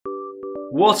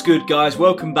What's good, guys?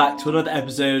 Welcome back to another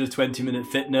episode of 20 Minute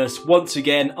Fitness. Once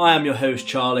again, I am your host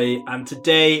Charlie, and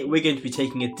today we're going to be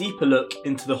taking a deeper look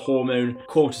into the hormone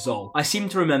cortisol. I seem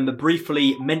to remember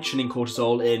briefly mentioning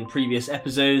cortisol in previous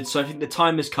episodes, so I think the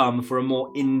time has come for a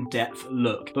more in-depth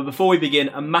look. But before we begin,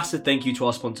 a massive thank you to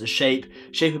our sponsor Shape.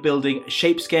 Shape are building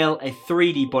Shape Scale, a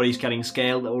 3D body scanning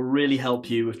scale that will really help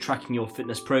you with tracking your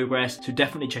fitness progress, so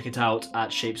definitely check it out at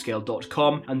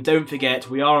shapescale.com. And don't forget,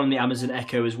 we are on the Amazon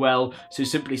Echo as well, so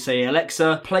simply say,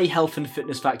 Alexa, play Health and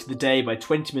Fitness Fact of the Day by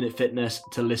 20 Minute Fitness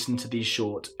to listen to these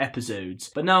short episodes.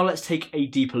 But now let's take a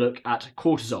deeper look at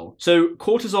cortisol. So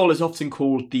cortisol is often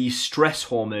called the stress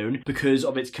hormone because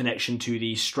of its connection to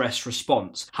the stress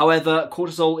response. However,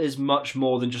 cortisol is much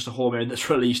more than just a hormone that's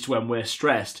released when we're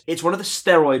stressed. It's one of the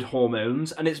steroid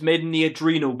hormones, and it's made in the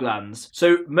adrenal glands.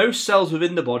 So most cells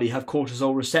within the body have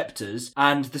cortisol receptors,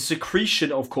 and the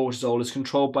secretion of cortisol is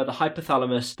controlled by the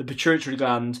hypothalamus, the pituitary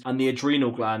gland, and the adrenal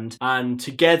gland, and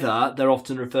together they're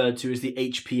often referred to as the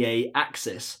HPA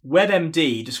axis.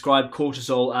 WebMD described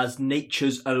cortisol as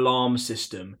nature's alarm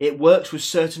system. It works with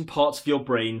certain parts of your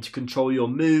brain to control your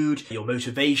mood, your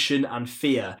motivation, and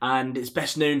fear, and it's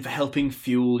best known for helping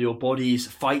fuel your body's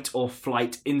fight or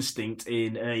flight instinct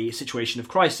in a situation of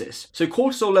crisis. So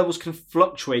cortisol levels can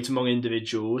fluctuate among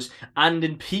individuals and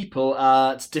in people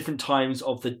at different times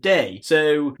of the day.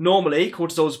 So normally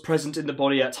cortisol is present in the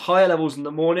body at higher levels in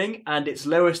the morning, and it's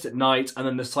lowest at night, and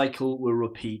then the cycle will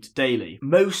repeat daily.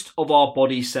 Most of our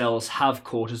body cells have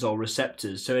cortisol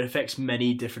receptors, so it affects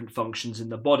many different functions in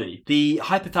the body. The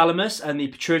hypothalamus and the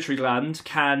pituitary gland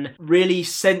can really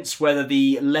sense whether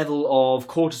the level of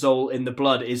cortisol in the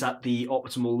blood is at the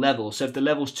optimal level. So if the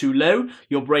level's too low,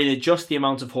 your brain adjusts the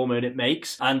amount of hormone it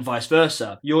makes, and vice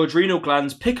versa. Your adrenal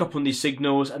glands pick up on these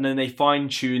signals, and then they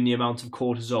fine-tune the amount of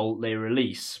cortisol they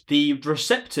release. The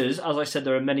receptors, as I said,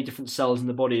 there are many different cells in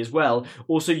the body as well,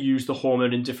 also use the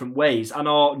hormone in different ways, and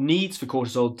our needs for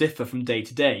cortisol differ from day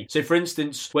to day. So for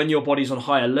instance, when your body's on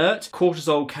high alert,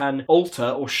 cortisol can alter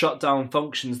or shut down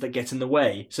functions that get in the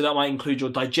way. So that might include your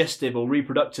digestive or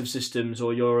reproductive systems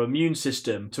or your immune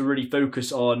system to really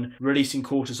focus on releasing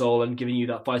cortisol and giving you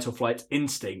that fight or flight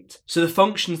instinct. So the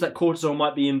functions that cortisol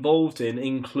might be involved in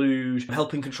include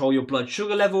helping control your blood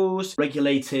sugar levels,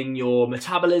 regulating your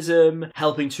metabolism,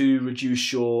 helping to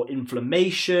reduce your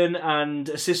inflammation, and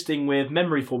assisting with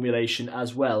memory formulation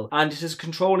as well. And it has a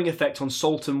controlling effect on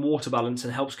salt and water balance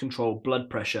and helps control blood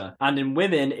pressure. And in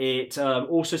women, it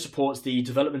also supports the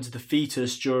development of the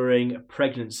fetus during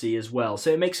pregnancy as well.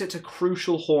 So it makes it a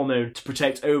crucial hormone to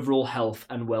protect overall health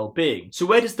and well-being. So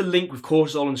where does the link with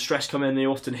cortisol and stress come in?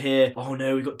 You often hear, oh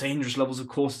no, we've got dangerous levels of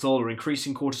cortisol or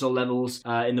increasing cortisol levels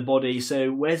in the body.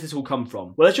 So where does this all come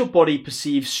from? Well, as your body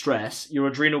perceives stress, your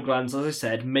adrenal glands, as I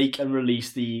said, make and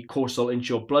release the cortisol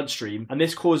into your bloodstream, and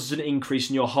this causes an increase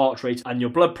in your heart rate and your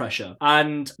blood pressure.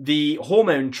 And the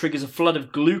hormone triggers a flood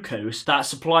of glucose that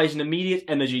supplies an immediate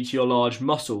energy to your large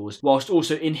muscles, whilst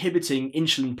also inhibiting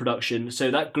insulin production,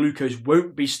 so that glucose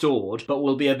won't be stored but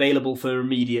will be available for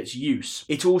immediate use.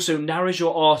 It also narrows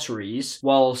your arteries,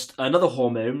 whilst another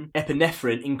hormone,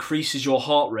 epinephrine, increases your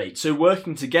heart rate. So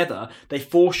working together, they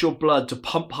force your blood to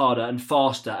pump harder and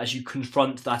faster as you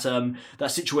confront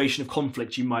that situation of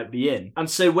conflict you might be in. And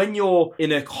so when you're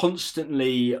in a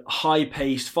constantly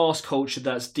high-paced, fast culture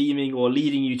that's deeming or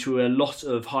leading you to a lot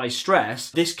of high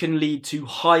stress, this can lead to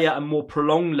higher and more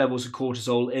prolonged levels of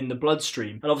cortisol in the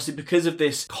bloodstream. And obviously because of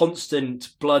this constant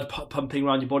blood pumping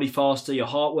around your body faster, your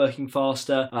heart working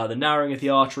faster, the narrowing of the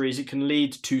arteries, it can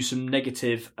lead to some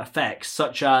negative effects,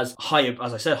 such as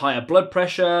higher blood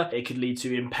pressure. It could lead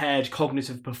to impaired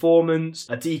cognitive performance,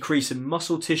 a decrease in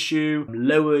muscle tissue,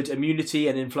 lowered immunity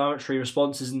and inflammatory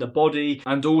responses in the body,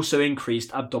 and also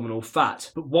increased abdominal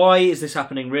fat. But why is this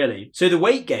happening really? So the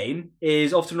weight gain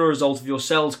is often a result of your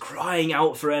cells crying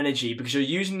out for energy because you're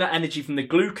using that energy from the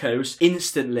glucose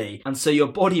instantly, and so your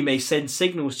body may send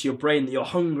signals to your brain that you're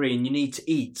hungry and you need to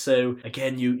eat. So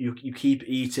again, you keep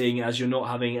eating as you're not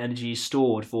having energy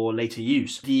stored for later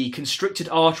use. The constricted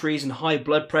arteries and high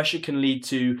blood pressure can lead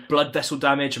to blood vessel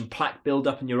damage and plaque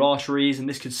buildup in your arteries, and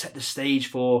this could set the stage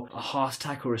for a heart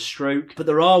attack or a stroke. But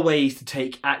there are ways to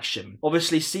take action.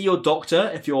 Obviously, see your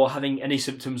doctor if you're having any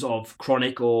symptoms of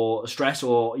chronic or stress,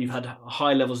 or you've had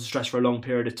high levels of stress for a long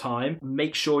period of time.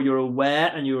 Make sure you're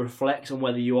aware and you reflect on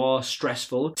whether you are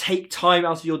stressful. Take time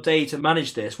out of your day to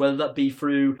manage this, whether that be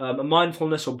through a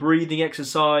mindfulness or breathing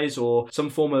exercise or some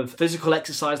form of physical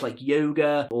exercise like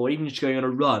yoga, or even just going on a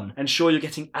run. Ensure you're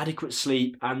getting adequate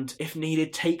sleep, and if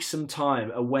needed, take some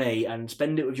time away and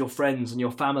spend it with your friends and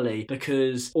your family,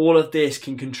 because all of this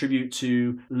can contribute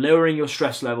to lowering your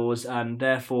stress levels and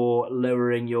therefore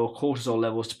lowering your cortisol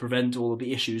levels to prevent all of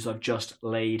the issues I've just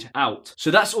laid out.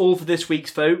 So that's all for this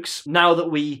week's folks. Now that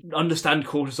we understand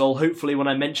cortisol, hopefully when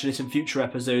I mention it in future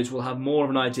episodes, we'll have more of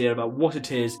an idea about what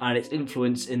it is and its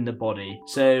influence in the body.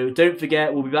 So don't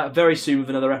forget, we'll be back very soon with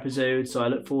another episode, so I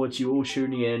look forward to you all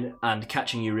tuning in and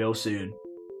catching you real soon.